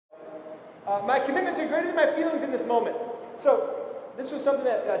My commitments are greater than my feelings in this moment. So this was something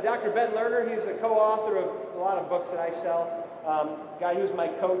that Dr. Ben Lerner, he's a co-author of a lot of books that I sell. Guy who was my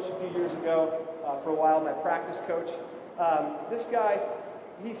coach a few years ago for a while, my practice coach. This guy,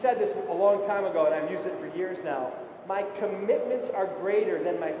 he said this a long time ago, and I've used it for years now. My commitments are greater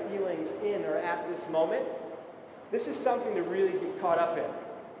than my feelings in or at this moment. This is something to really get caught up in.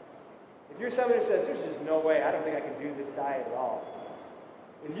 If you're somebody who says, there's just no way, I don't think I can do this diet at all.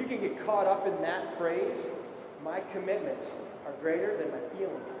 If you can get caught up in that phrase, my commitments are greater than my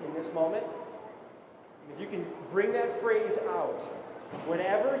feelings in this moment. If you can bring that phrase out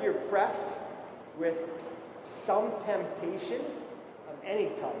whenever you're pressed with some temptation of any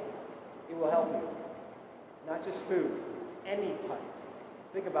type, it will help you. Not just food, any type.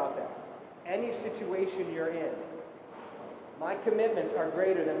 Think about that. Any situation you're in. My commitments are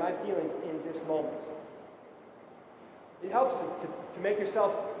greater than my feelings in this moment. It helps to make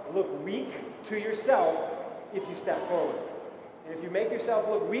yourself look weak to yourself if you step forward. And if you make yourself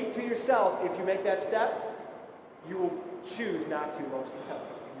look weak to yourself, if you make that step, you will choose not to most of the time.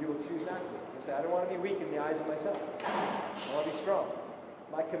 You will choose not to. You say, I don't want to be weak in the eyes of myself. I want to be strong.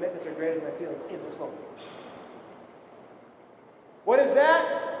 My commitments are greater than my feelings in this moment. What is that?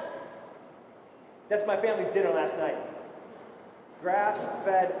 That's my family's dinner last night.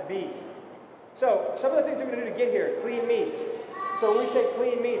 Grass-fed beef. So, some of the things we're going to do to get here, clean meats. So when we say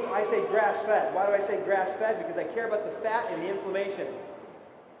clean meats, I say grass-fed. Why do I say grass-fed? Because I care about the fat and the inflammation.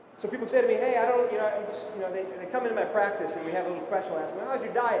 So people say to me, hey, I don't, they come into my practice and we have a little question. I'll ask them, how's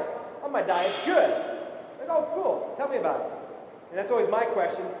your diet? Oh, my diet's good. Like, oh, cool. Tell me about it. And that's always my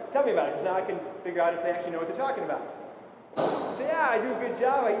question. Tell me about it, because now I can figure out if they actually know what they're talking about. I say, yeah, I do a good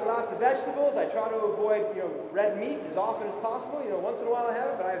job. I eat lots of vegetables. I try to avoid, red meat as often as possible. Once in a while I have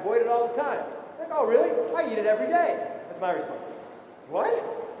it, but I avoid it all the time. Like, oh, really? I eat it every day. That's my response. What?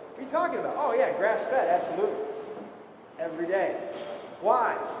 What are you talking about? Oh, yeah, grass-fed, absolutely. Every day.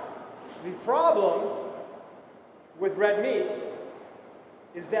 Why? The problem with red meat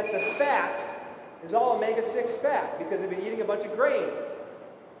is that the fat is all omega-6 fat because it's been eating a bunch of grain.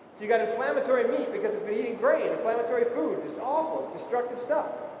 So you got inflammatory meat because it's been eating grain, inflammatory food. It's awful. It's destructive stuff.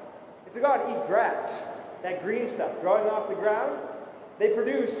 If you go out and eat grass, that green stuff growing off the ground, they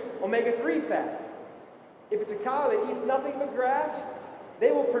produce omega-3 fat. If it's a cow that eats nothing but grass, they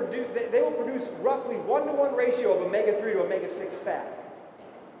will produce roughly 1-to-1 ratio of omega-3 to omega-6 fat.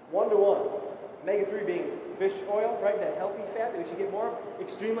 1-to-1. Omega-3 being fish oil, right? That healthy fat that we should get more of.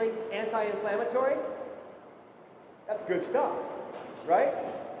 Extremely anti-inflammatory. That's good stuff, right?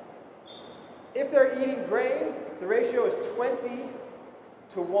 If they're eating grain, the ratio is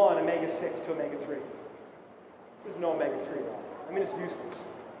 20-to-1 omega-6 to omega-3. There's no omega-3 at all. I mean, it's useless.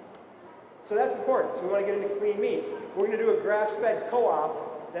 So that's important. So we want to get into clean meats. We're going to do a grass-fed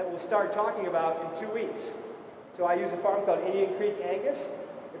co-op that we'll start talking about in 2 weeks. So I use a farm called Indian Creek Angus.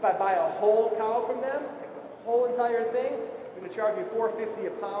 If I buy a whole cow from them, like the whole entire thing, they're going to charge me $4.50 a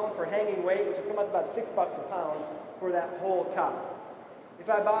pound for hanging weight, which will come out to about $6 a pound for that whole cow. If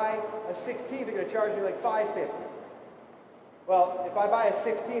I buy a 16th, they're going to charge me like $5.50. Well, if I buy a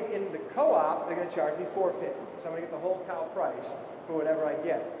 16th in the co-op, they're going to charge me $4.50. So I'm going to get the whole cow price for whatever I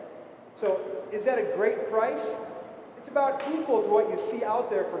get. So is that a great price? It's about equal to what you see out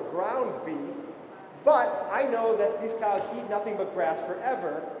there for ground beef, but I know that these cows eat nothing but grass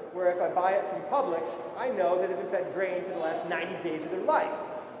forever, where if I buy it from Publix, I know that they've been fed grain for the last 90 days of their life.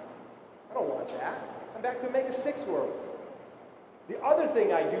 I don't want that. I'm back to omega-6 world. The other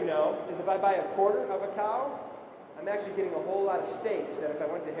thing I do know is if I buy a quarter of a cow, I'm actually getting a whole lot of steaks that if I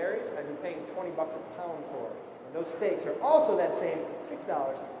went to Harry's, I'd be paying $20 a pound for. And those steaks are also that same $6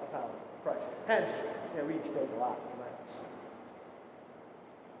 a pound price. Hence, we eat steak a lot in my house.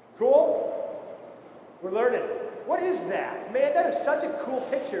 Cool? We're learning. What is that? Man, that is such a cool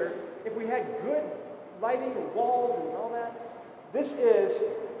picture if we had good lighting and walls and all that. This is,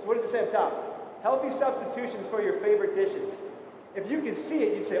 so what does it say up top? Healthy substitutions for your favorite dishes. If you could see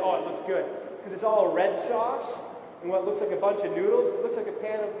it, you'd say, oh, it looks good. Because it's all red sauce and what looks like a bunch of noodles. It looks like a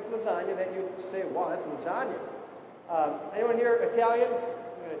pan of lasagna that you'd say, wow, that's lasagna. Anyone here Italian?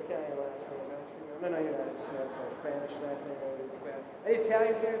 Italian last name. No, you're not. It's Spanish last name. Spanish. Any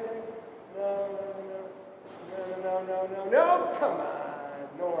Italians here? No, come on.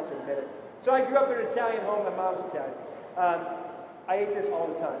 No one wants to admit it. So I grew up in an Italian home. My mom's Italian. I ate this all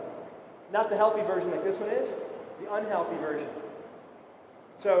the time. Not the healthy version like this one is, the unhealthy version.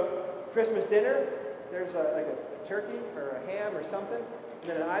 So Christmas dinner, there's like a turkey or a ham or something, and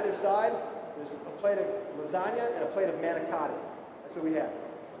then on either side, there's a plate of lasagna and a plate of manicotti. That's what we have.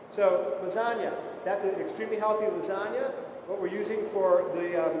 So lasagna, that's an extremely healthy lasagna. What we're using for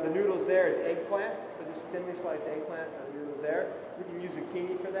the noodles there is eggplant. So just thinly sliced eggplant on the noodles there. We can use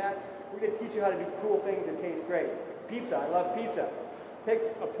zucchini for that. We're going to teach you how to do cool things that taste great. Pizza, I love pizza. Take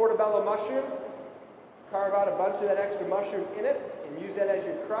a portobello mushroom, carve out a bunch of that extra mushroom in it, and use that as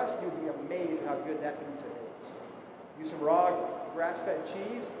your crust. You'll be amazed at how good that pizza is. Use some raw grass-fed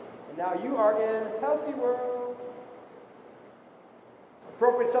cheese, and now you are in healthy world.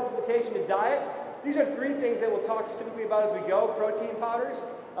 Appropriate supplementation to diet. These are 3 things that we'll talk specifically about as we go. Protein powders.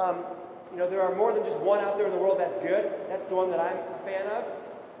 You know, there are more than just one out there in the world that's good. That's the one that I'm a fan of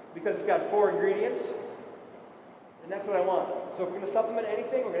because it's got 4 ingredients. And that's what I want. So if we're going to supplement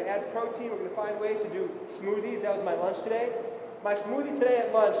anything, we're going to add protein. We're going to find ways to do smoothies. That was my lunch today. My smoothie today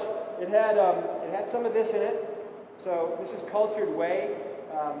at lunch, it had some of this in it. So this is cultured whey.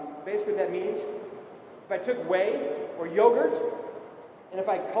 Basically what that means, if I took whey or yogurt, and if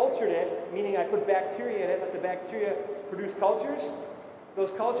I cultured it, meaning I put bacteria in it, let the bacteria produce cultures,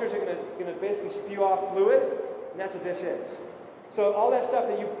 those cultures are going to basically spew off fluid, and that's what this is. So all that stuff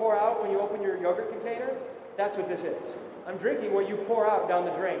that you pour out when you open your yogurt container, that's what this is. I'm drinking what you pour out down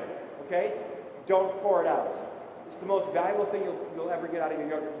the drain, okay? Don't pour it out. It's the most valuable thing you'll ever get out of your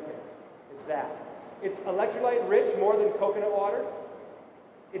yogurt container. It's that. It's electrolyte rich more than coconut water.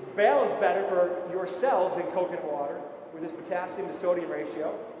 It's balanced better for your cells than coconut water with its potassium to sodium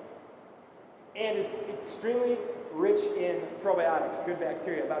ratio. And it's extremely rich in probiotics, good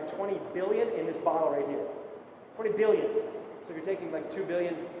bacteria. About 20 billion in this bottle right here. 20 billion. So if you're taking like 2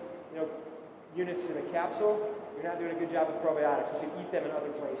 billion, units in a capsule, you're not doing a good job with probiotics. You should eat them in other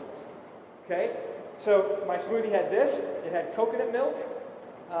places. Okay? So my smoothie had this. It had coconut milk.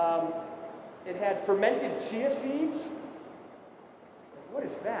 It had fermented chia seeds. What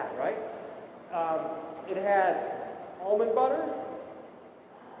is that, right? It had almond butter,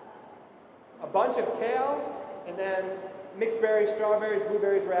 a bunch of kale, and then mixed berries, strawberries,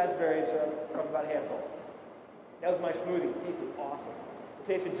 blueberries, raspberries, from about a handful. That was my smoothie. It tasted awesome. It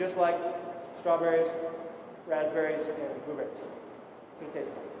tasted just like strawberries, raspberries, and blueberries. That's what it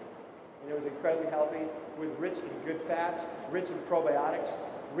tasted like. And it was incredibly healthy, with rich in good fats, rich in probiotics,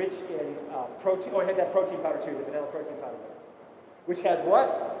 rich in protein. Oh, it had that protein powder too, the vanilla protein powder, which has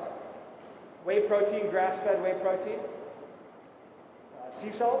what? Whey protein, grass-fed whey protein, sea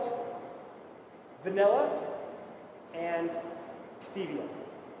salt, vanilla, and stevia.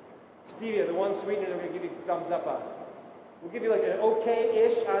 Stevia, the one sweetener that we're going to give you thumbs up on. We'll give you like an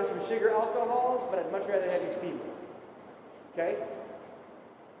okay-ish on some sugar alcohols, but I'd much rather have you stevia. Okay?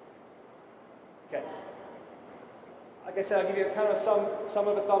 Okay. Like I said, I'll give you kind of some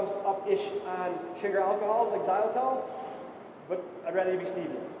of a thumbs up-ish on sugar alcohols like xylitol, but I'd rather give you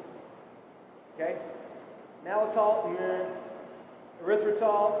stevia. Okay? Malitol, meh.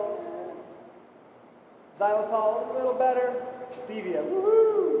 Erythritol, xylitol, a little better. Stevia,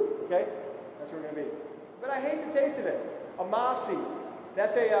 woohoo! Okay? That's where we're going to be. But I hate the taste of it. Amasi,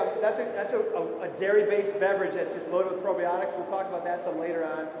 that's a dairy-based beverage that's just loaded with probiotics. We'll talk about that some later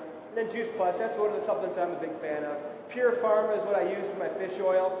on. And then Juice Plus, that's one of the supplements I'm a big fan of. Pure Pharma is what I use for my fish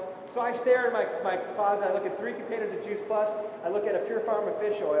oil. So I stare in my closet, I look at 3 containers of Juice Plus, I look at a Pure Pharma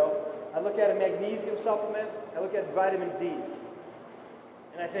fish oil, I look at a magnesium supplement, I look at vitamin D.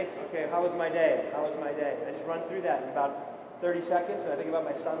 And I think, okay, how was my day? How was my day? And I just run through that in about 30 seconds, and I think about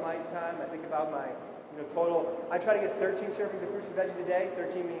my sunlight time, I think about my total. I try to get 13 servings of fruits and veggies a day,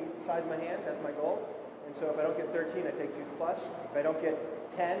 13 meaning the size of my hand, that's my goal. And so if I don't get 13, I take Juice Plus. If I don't get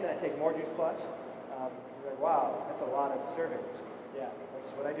 10, then I take more Juice Plus. You're like, wow, that's a lot of servings. Yeah, that's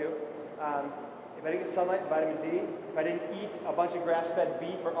what I do. If I didn't get sunlight, vitamin D. If I didn't eat a bunch of grass-fed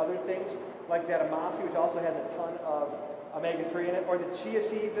beef or other things, like that Amasi, which also has a ton of omega-3 in it, or the chia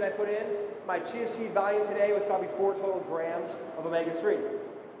seeds that I put in. My chia seed volume today was probably 4 total grams of omega-3.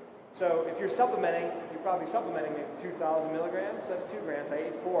 So if you're supplementing, you're probably supplementing maybe 2,000 milligrams. So that's 2 grams. I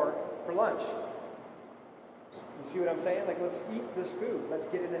ate 4 for lunch. You see what I'm saying? Like, let's eat this food. Let's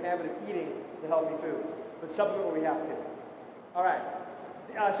get in the habit of eating the healthy foods. Let's supplement what we have to. All right.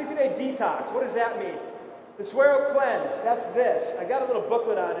 60-day detox. What does that mean? The Suero Cleanse. That's this. I got a little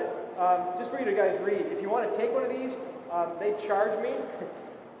booklet on it just for you to guys read. If you want to take one of these, they charge me.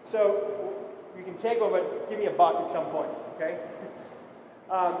 So you can take one, but give me $1 at some point, okay?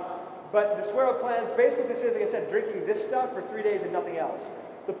 But the Suero Cleanse, basically what this is, like I said, drinking this stuff for 3 days and nothing else.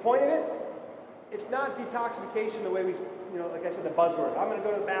 The point of it, it's not detoxification the way we, like I said, the buzzword. I'm going to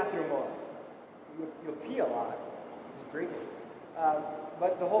go to the bathroom more. You'll pee a lot, just drink it.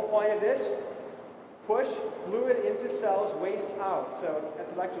 But the whole point of this, push fluid into cells, waste out. So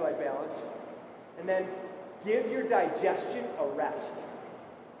that's electrolyte balance. And then give your digestion a rest.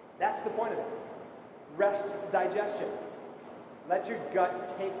 That's the point of it. Rest digestion. Let your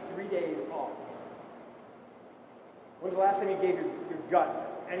gut take 3 days off. When's the last time you gave your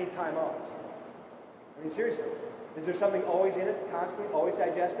gut any time off? I mean, seriously. Is there something always in it, constantly, always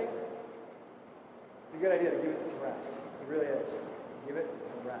digesting? It's a good idea to give it some rest. It really is. Give it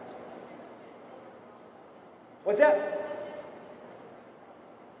some rest. What's that?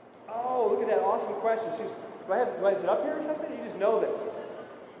 Oh, look at that awesome question. Is it up here or something? You just know this.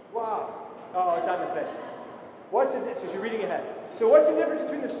 Wow. Oh, it's on the thing. So you're reading ahead. So what's the difference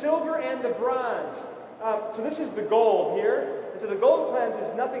between the silver and the bronze? So this is the gold here. And so the gold cleanse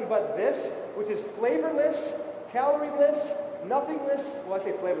is nothing but this, which is flavorless, calorieless, nothingless. Well, I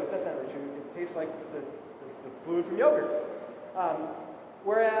say flavorless. That's not really true. It tastes like the fluid from yogurt.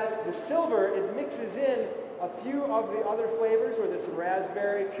 Whereas the silver, it mixes in a few of the other flavors where there's some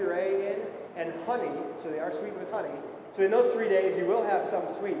raspberry puree in and honey. So they are sweetened with honey. So in those 3 days, you will have some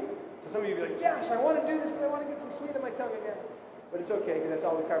sweet. So some of you will be like, yes, I want to do this because I want to get some sweet in my tongue again. But it's okay because that's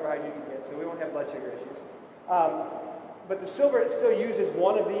all the carbohydrate you get, so we won't have blood sugar issues. But the silver, it still uses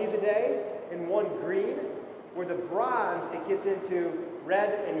one of these a day and one green, where the bronze, it gets into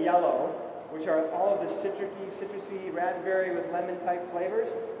red and yellow, which are all of the citrusy, raspberry with lemon type flavors,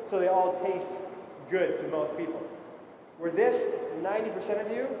 so they all taste good to most people. Where this, 90%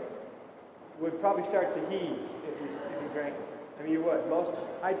 of you would probably start to heave if you drank it. I mean, you would.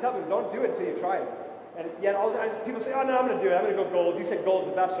 I tell people, don't do it until you try it. And yet all the time people say, oh no, I'm going to do it. I'm going to go gold. You said gold's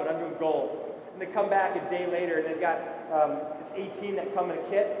the best one. I'm doing gold. And they come back a day later and they've got, it's 18 that come in a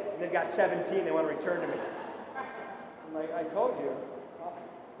kit, and they've got 17 they want to return to me. I'm like, I told you.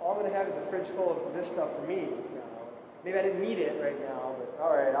 All I'm going to have is a fridge full of this stuff for me. Maybe I didn't need it right now, but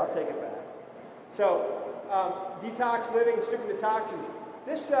all right, I'll take it back. So, detox living, stripping the toxins.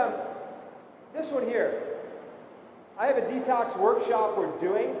 This one here, I have a detox workshop we're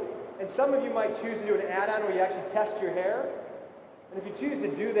doing, and some of you might choose to do an add-on where you actually test your hair. And if you choose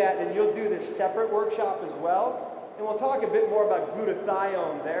to do that, then you'll do this separate workshop as well. And we'll talk a bit more about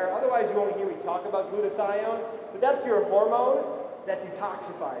glutathione there. Otherwise, you won't hear me talk about glutathione, but that's your hormone that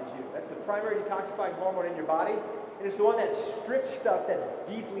detoxifies you. That's the primary detoxifying hormone in your body. And it's the one that strips stuff that's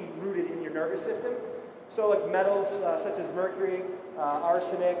deeply rooted in your nervous system. So like metals such as mercury,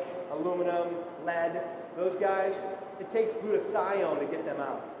 arsenic, aluminum, lead, those guys, it takes glutathione to get them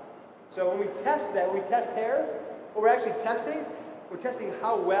out. So when we test that, when we test hair, what we're actually testing, we're testing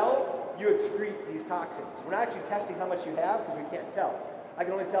how well you excrete these toxins. We're not actually testing how much you have because we can't tell. I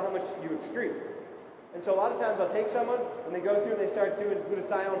can only tell how much you excrete. And so a lot of times I'll take someone and they go through and they start doing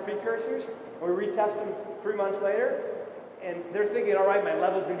glutathione precursors, and we retest them 3 months later, and they're thinking, all right, my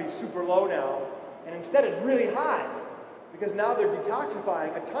level's going to be super low now, and instead it's really high because now they're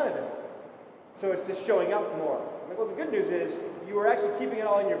detoxifying a ton of it. So it's just showing up more. Like, well, the good news is you were actually keeping it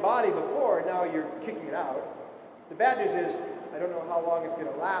all in your body before, and now you're kicking it out. The bad news is I don't know how long it's going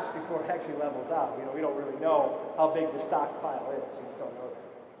to last before it actually levels out. We don't really know how big the stockpile is. We just don't know that.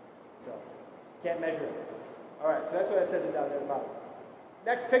 So can't measure it. All right, so that's what it says down there at the bottom.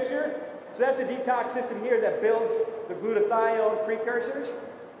 Next picture. So that's the detox system here that builds the glutathione precursors.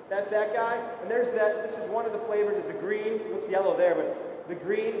 That's that guy. And there's that. This is one of the flavors. It's a green. It looks yellow there, but the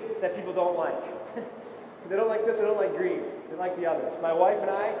green that people don't like. They don't like this. They don't like green. They like the others. My wife and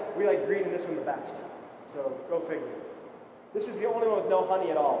I, we like green and this one the best. So go figure. This is the only one with no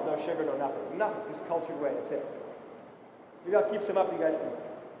honey at all. No sugar, no nothing. Nothing. Just cultured whey. That's it. Maybe I'll keep some up. You guys can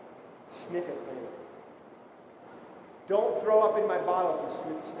sniff it later. Don't throw up in my bottle if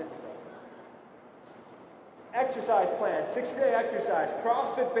you sniff it. Exercise plan, 6-day exercise,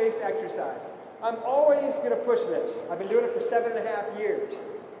 CrossFit-based exercise. I'm always going to push this. I've been doing it for 7.5 years.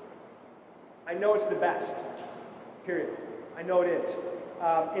 I know it's the best, period. I know it is.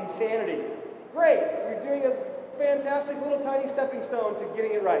 Insanity. Great, you're doing a fantastic little tiny stepping stone to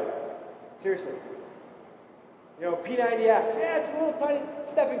getting it right. Seriously. P90X, yeah, it's a little tiny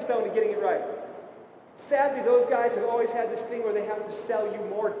stepping stone to getting it right. Sadly, those guys have always had this thing where they have to sell you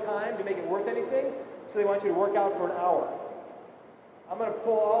more time to make it worth anything. So they want you to work out for an hour. I'm going to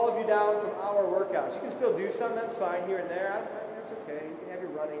pull all of you down from hour workouts. You can still do some, that's fine here and there. That's okay. You can have your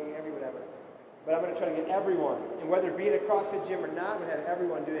running, you can have your whatever. But I'm going to try to get everyone, and whether it be in a CrossFit gym or not, I'm going to have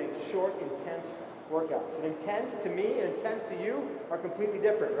everyone doing short, intense workouts. And intense to me and intense to you are completely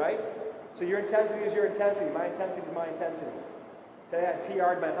different, right? So your intensity is your intensity. My intensity is my intensity. Today I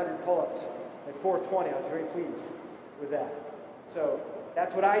PR'd my 100 pull-ups at 420. I was very pleased with that. So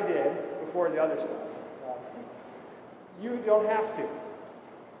that's what I did before the other stuff. You don't have to.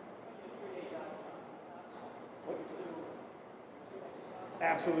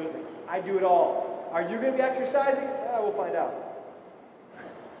 Absolutely. I do it all. Are you going to be exercising? We'll find out.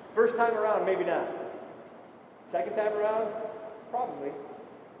 First time around, maybe not. Second time around, Probably.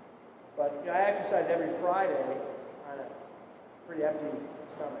 But you know, I exercise every Friday on a pretty empty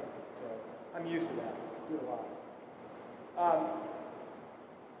stomach, so I'm used to that. I do it a lot.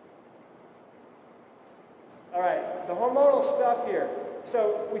 All right, the hormonal stuff here.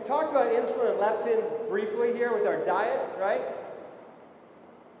 So we talked about insulin and leptin briefly here with our diet, right?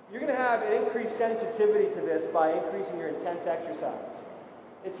 You're going to have an increased sensitivity to this by increasing your intense exercise.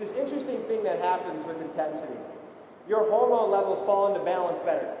 It's this interesting thing that happens with intensity. Your hormone levels fall into balance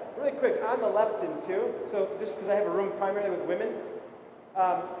better. Really quick, on the leptin too, so just because I have a room primarily with women,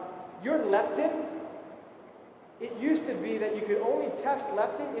 your leptin, it used to be that you could only test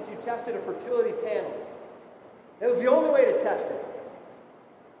leptin if you tested a fertility panel. That was the only way to test it.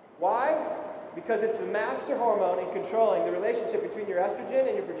 Why? Because it's the master hormone in controlling the relationship between your estrogen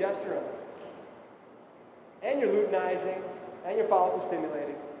and your progesterone. And your luteinizing, and your follicle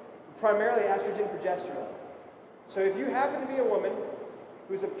stimulating. Primarily estrogen, progesterone. So if you happen to be a woman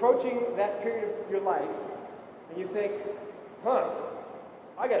who's approaching that period of your life, and you think,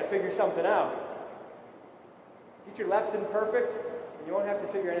 I got to figure something out. Get your leptin perfect, and you won't have to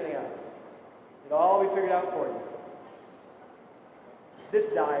figure anything out. It'll all be figured out for you. This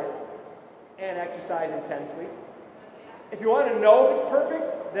diet and exercise intensely. If you want to know if it's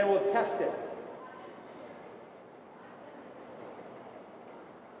perfect, then we'll test it.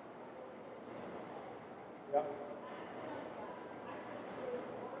 Yep.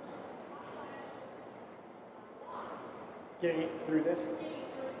 Getting through this?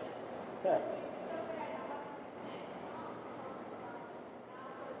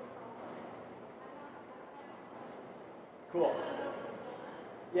 Cool.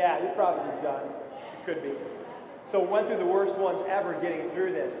 Yeah, you're probably done. You could be. So went through the worst ones ever getting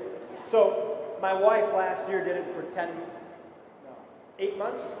through this. So my wife last year did it for 8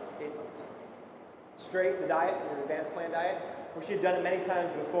 months? 8 months. Straight, the diet, the advanced plan diet, where she had done it many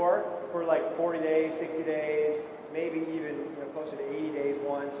times before for like 40 days, 60 days, maybe even closer to 80 days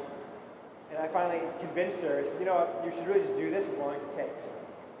once. And I finally convinced her, I said, you should really just do this as long as it takes.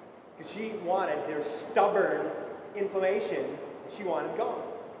 Because she wanted their stubborn inflammation that she wanted gone.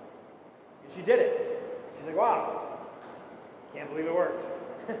 And she did it. She's like, wow, can't believe it worked.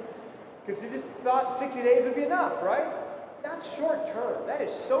 Because she just thought 60 days would be enough, right? That's short term. That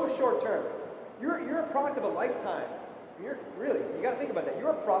is so short term. You're a product of a lifetime. You got to think about that.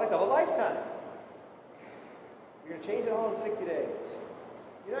 You're a product of a lifetime. You're going to change it all in 60 days.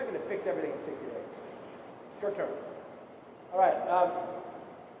 You're not going to fix everything in 60 days. Short term. All right.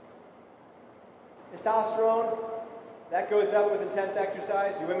 Testosterone, that goes up with intense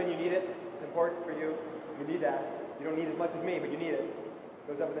exercise. You women, you need it. It's important for you. You need that. You don't need as much as me, but you need it. It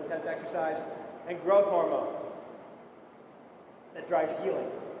goes up with intense exercise. And growth hormone. That drives healing.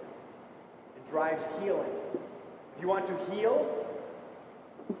 It drives healing. If you want to heal,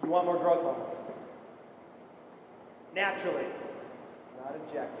 you want more growth hormone. Naturally, not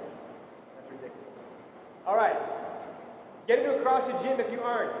injected. That's ridiculous. All right. Get into a CrossFit gym if you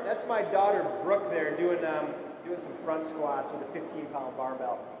aren't. That's my daughter Brooke there doing some front squats with a 15-pound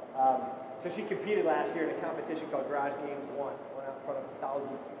barbell. So she competed last year in a competition called Garage Games 1. Went out in front of 1,000,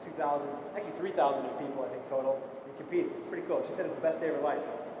 2,000, actually 3,000-ish people, I think, total, and competed. It's pretty cool. She said it's the best day of her life.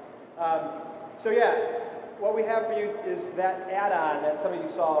 So yeah, what we have for you is that add-on that some of you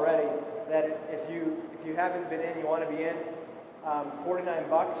saw already, that if you haven't been in, you want to be in, $49,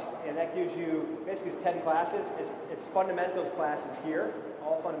 and that gives you, basically it's 10 classes. It's fundamentals classes here,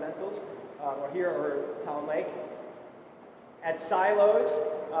 all fundamentals, or here or Town Lake. At Silos,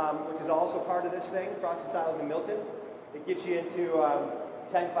 which is also part of this thing, CrossFit Silos in Milton, it gets you into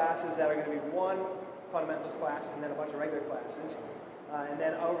 10 classes that are going to be one fundamentals class and then a bunch of regular classes. And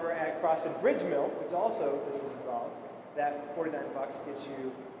then over at CrossFit Bridge Mill, which also this is involved, that $49 gets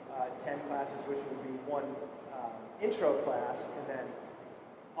you 10 classes, which would be one intro class and then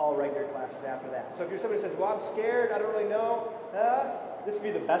all regular classes after that. So if you're somebody who says, well, I'm scared, I don't really know, this would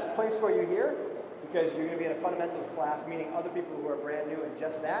be the best place for you here, because you're going to be in a fundamentals class, meeting other people who are brand new in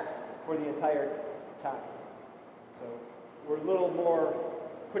just that for the entire time. So we're a little more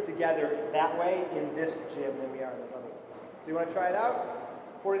put together that way in this gym than we are in those other ones. So you want to try it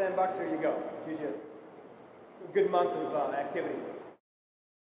out? $49, there you go. Gives you a good month of activity.